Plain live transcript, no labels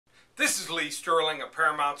This is Lee Sterling of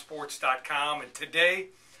ParamountSports.com, and today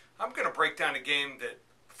I'm going to break down a game that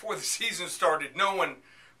before the season started no one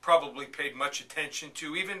probably paid much attention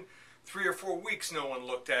to. Even 3 or 4 weeks no one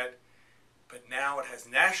looked at, but now it has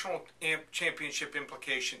national championship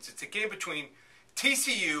implications. It's a game between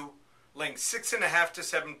TCU laying 6.5 to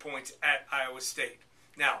 7 points at Iowa State.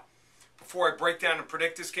 Now, before I break down and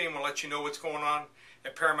predict this game, I'll let you know what's going on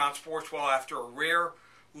at Paramount Sports. Well, after a rare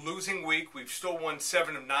losing week, we've still won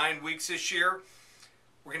 7 of 9 weeks this year.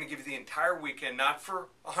 We're going to give you the entire weekend, not for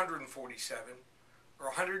 $147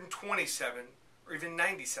 or $127 or even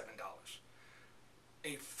 $97.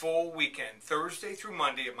 A full weekend, Thursday through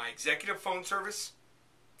Monday, at my executive phone service,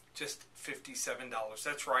 just $57.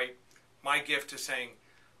 That's right. My gift is saying,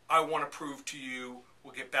 I want to prove to you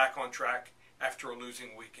we'll get back on track after a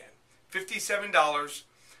losing weekend. $57,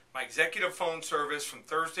 my executive phone service from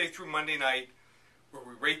Thursday through Monday night, where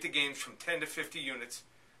we rate the games from 10 to 50 units,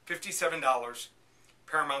 $57,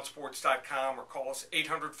 ParamountSports.com, or call us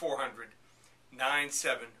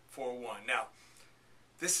 800-400-9741. Now,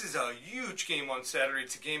 this is a huge game on Saturday.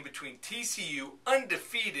 It's a game between TCU,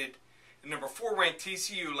 undefeated, and number 4 ranked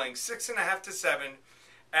TCU, laying 6.5 to 7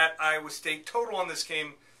 at Iowa State. Total on this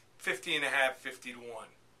game, 50.5, 50-1.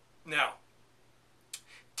 Now,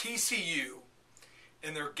 TCU,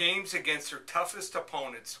 in their games against their toughest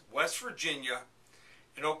opponents, West Virginia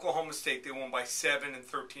and Oklahoma State, they won by 7 and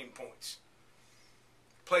 13 points.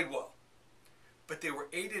 Played well. But they were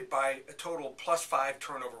aided by a total +5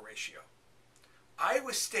 turnover ratio.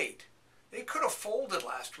 Iowa State, they could have folded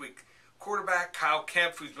last week. Quarterback Kyle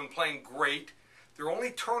Kemp, who's been playing great, their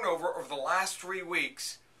only turnover over the last 3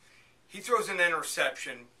 weeks, he throws an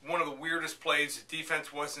interception. One of the weirdest plays. The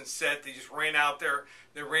defense wasn't set. They just ran out there.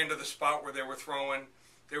 They ran to the spot where they were throwing.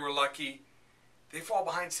 They were lucky. They fall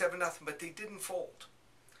behind 7-0, but they didn't fold.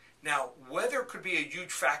 Now, weather could be a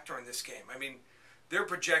huge factor in this game. I mean, they're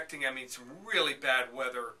projecting, some really bad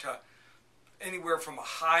weather, to anywhere from a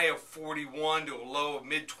high of 41 to a low of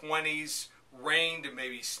mid-20s, rain to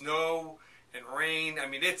maybe snow and rain.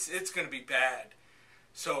 It's going to be bad.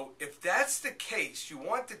 So if that's the case, you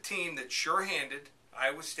want the team that's sure-handed,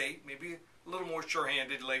 Iowa State, maybe a little more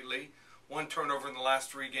sure-handed lately, 1 turnover in the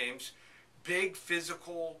last 3 games, big,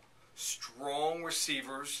 physical, strong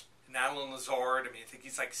receivers, and Alan Lazard, I think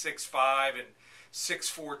he's like 6'5", and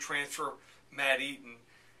 6'4" transfer, Matt Eaton,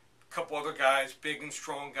 a couple other guys, big and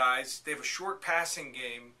strong guys. They have a short passing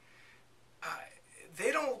game.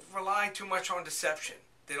 They don't rely too much on deception.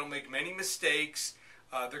 They don't make many mistakes.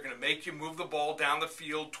 They're going to make you move the ball down the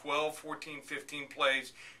field 12, 14, 15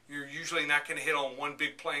 plays. You're usually not going to hit on one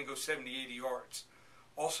big play and go 70, 80 yards.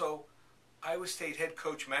 Also, Iowa State head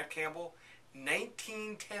coach Matt Campbell,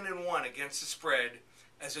 19-10-1 against the spread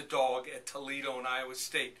as a dog at Toledo and Iowa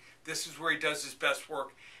State. This is where he does his best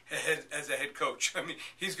work as a head coach.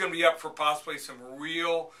 He's going to be up for possibly some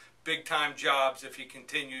real big-time jobs if he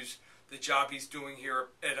continues the job he's doing here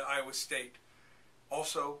at Iowa State.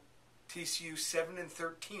 Also, TCU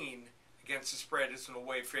 7-13 against the spread is an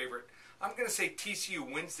away favorite. I'm going to say TCU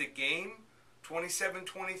wins the game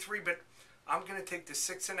 27-23, but I'm going to take the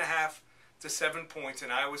 6.5 to 7 points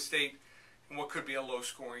in Iowa State in what could be a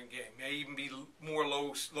low-scoring game. May even be more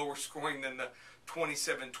lower scoring than the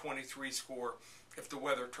 27-23 score if the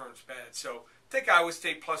weather turns bad. So take Iowa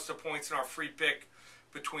State plus the points in our free pick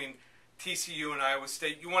between TCU and Iowa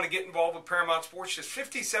State. You want to get involved with Paramount Sports? Just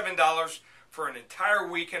 $57 for an entire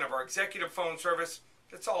weekend of our executive phone service.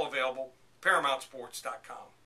 It's all available. ParamountSports.com.